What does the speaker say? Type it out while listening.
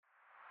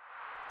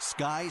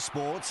Sky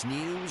Sports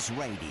News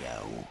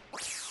Radio.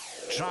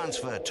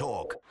 Transfer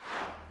Talk.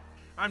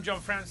 I'm John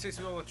Francis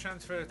with all the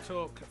transfer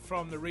talk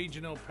from the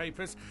regional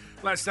papers.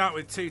 Let's start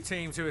with two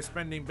teams who are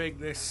spending big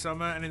this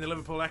summer, and in the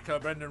Liverpool Echo,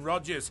 Brendan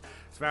Rodgers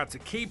is vowed to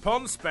keep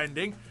on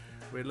spending,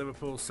 with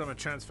Liverpool's summer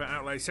transfer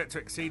outlay set to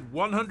exceed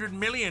 100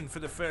 million for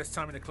the first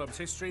time in the club's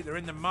history. They're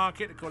in the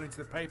market, according to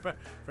the paper,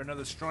 for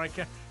another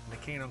striker, and they're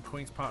keen on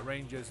Queen's Park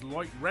Rangers'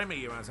 Lloyd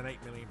Remy, who has an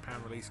 £8 million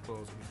release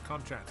clause in his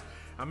contract.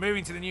 And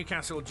moving to the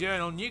Newcastle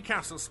Journal,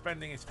 Newcastle's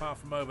spending is far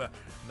from over,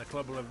 and the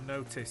club will have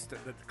noticed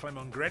that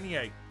Clement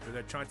Grenier, who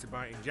they tried to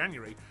buy in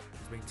January,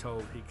 has been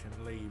told he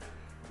can leave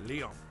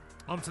Lyon.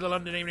 On to the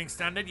London Evening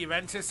Standard.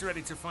 Juventus are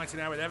ready to fight it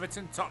out with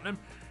Everton, Tottenham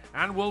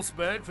and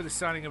Wolfsburg for the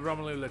signing of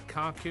Romelu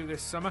Lukaku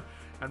this summer.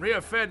 And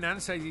Rio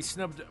Ferdinand says he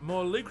snubbed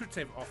more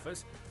lucrative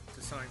offers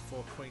to sign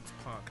for Queen's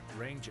Park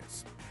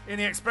Rangers. In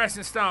the Express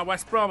and Star,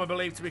 West Brom are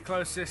believed to be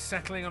close to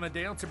settling on a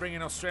deal to bring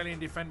in Australian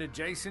defender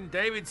Jason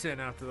Davidson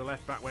after the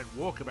left-back went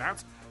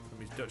walkabout from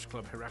his Dutch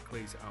club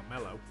Heracles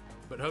Almelo.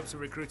 But hopes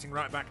of recruiting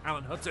right-back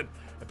Alan Hutton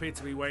appear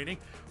to be waning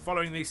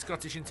following the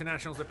Scottish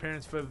international's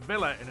appearance for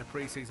Villa in a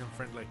pre-season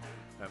friendly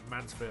at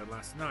Mansfield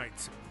last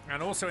night.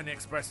 And also in the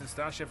Express and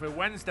Star, Sheffield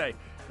Wednesday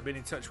have been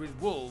in touch with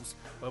Wolves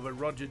over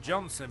Roger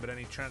Johnson, but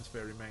any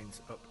transfer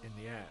remains up in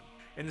the air.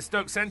 In the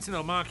Stoke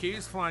Sentinel, Mark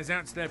Hughes flies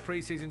out to their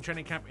pre-season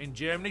training camp in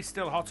Germany,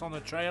 still hot on the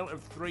trail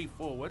of three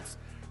forwards.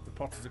 The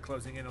Potters are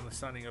closing in on the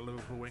signing of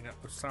Liverpool winger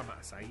Osama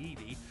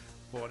Saidi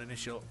for an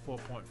initial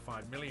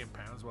 £4.5 million,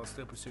 while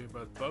still pursuing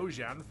both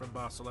Bojan from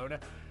Barcelona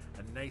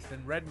and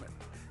Nathan Redmond.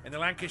 In the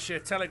Lancashire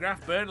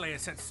Telegraph, Burnley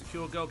is set to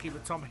secure goalkeeper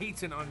Tom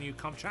Heaton on a new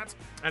contract.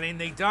 And in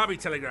the Derby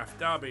Telegraph,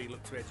 Derby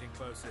look to be edging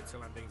closer to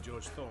landing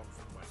George Thorne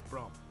from West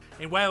Brom.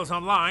 In Wales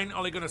Online,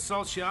 Ole Gunnar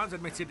Solskjaer has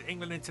admitted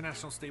England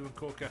international Stephen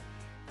Corker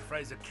and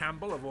Fraser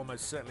Campbell have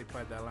almost certainly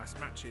played their last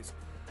matches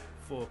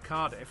for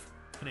Cardiff.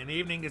 And in the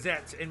Evening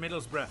Gazette in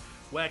Middlesbrough,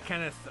 where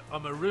Kenneth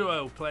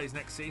Omaruo plays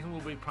next season,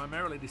 will be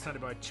primarily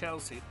decided by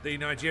Chelsea. The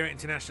Nigerian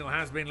international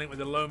has been linked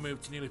with a loan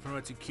move to newly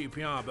promoted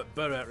QPR, but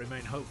Borough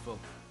remain hopeful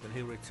that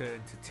he'll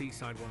return to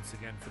Teesside once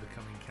again for the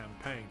coming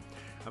campaign.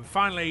 And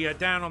finally,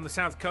 down on the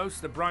south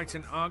coast, the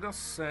Brighton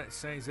Argos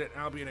says that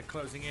Albion are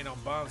closing in on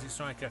Barnsley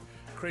striker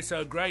Chris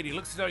O'Grady.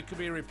 Looks as though it could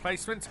be a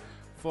replacement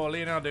for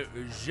Leonardo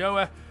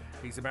Ulloa.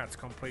 He's about to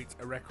complete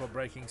a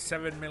record-breaking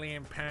 £7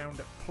 million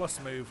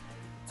plus move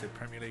to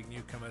Premier League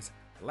newcomers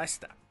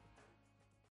Leicester.